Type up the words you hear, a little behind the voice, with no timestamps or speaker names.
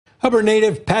Hubbard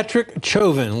native Patrick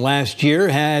Chovan last year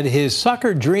had his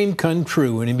soccer dream come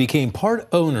true when he became part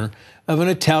owner of an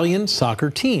Italian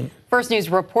soccer team. First News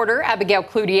reporter Abigail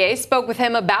Cloutier spoke with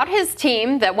him about his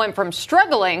team that went from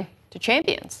struggling to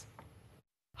champions.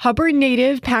 Hubbard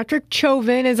native Patrick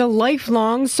Chovan is a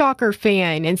lifelong soccer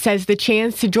fan and says the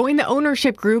chance to join the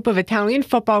ownership group of Italian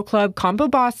football club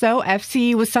Campobasso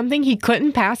FC was something he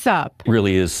couldn't pass up.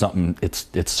 Really is something, it's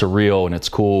surreal and it's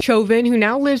cool. Chovan, who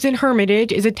now lives in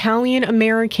Hermitage, is Italian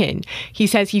American. He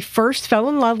says he first fell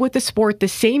in love with the sport the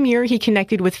same year he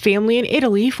connected with family in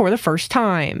Italy for the first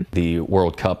time. The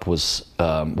World Cup was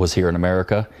here in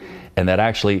America, and that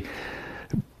actually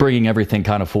bringing everything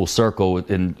kind of full circle.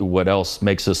 And what else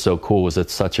makes this so cool is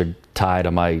it's such a tie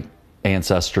to my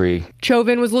ancestry.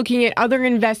 Chovan was looking at other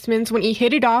investments when he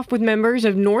hit it off with members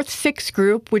of North 6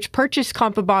 Group, which purchased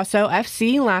Campobasso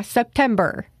FC last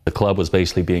September. The club was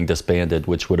basically being disbanded,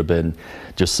 which would have been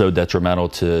just so detrimental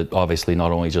to obviously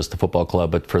not only just the football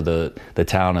club, but for the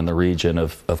town and the region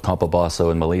of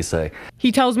Campobasso and Molise.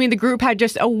 He tells me the group had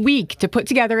just a week to put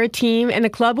together a team and the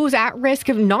club was at risk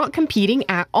of not competing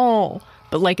at all.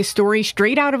 But like a story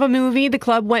straight out of a movie, the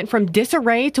club went from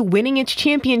disarray to winning its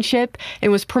championship and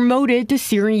was promoted to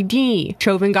Serie D.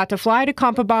 Chovan got to fly to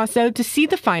Campobasso to see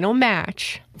the final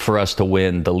match. For us to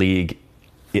win the league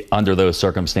under those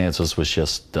circumstances was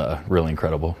just really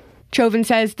incredible. Chovan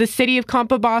says the city of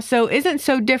Campobasso isn't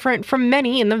so different from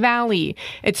many in the valley.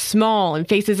 It's small and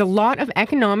faces a lot of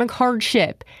economic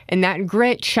hardship, and that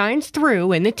grit shines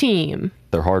through in the team.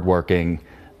 They're hardworking.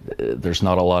 There's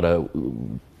not a lot of...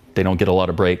 They don't get a lot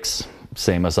of breaks,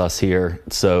 same as us here.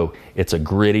 So it's a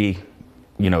gritty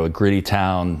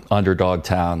town, underdog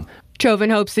town.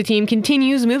 Chovan hopes the team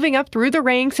continues moving up through the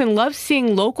ranks and loves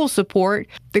seeing local support.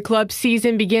 The club's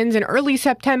season begins in early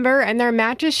September and their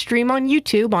matches stream on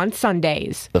YouTube on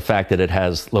Sundays. The fact that it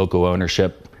has local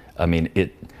ownership, I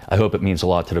hope it means a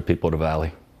lot to the people of the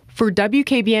valley. For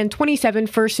WKBN 27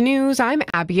 First News, I'm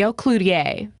Abigail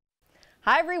Cloutier.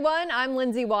 Hi everyone, I'm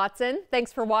Lindsay Watson.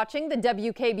 Thanks for watching the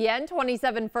WKBN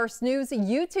 27 First News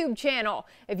YouTube channel.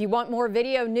 If you want more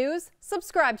video news,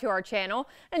 subscribe to our channel.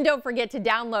 And don't forget to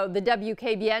download the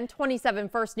WKBN 27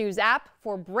 First News app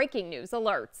for breaking news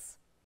alerts.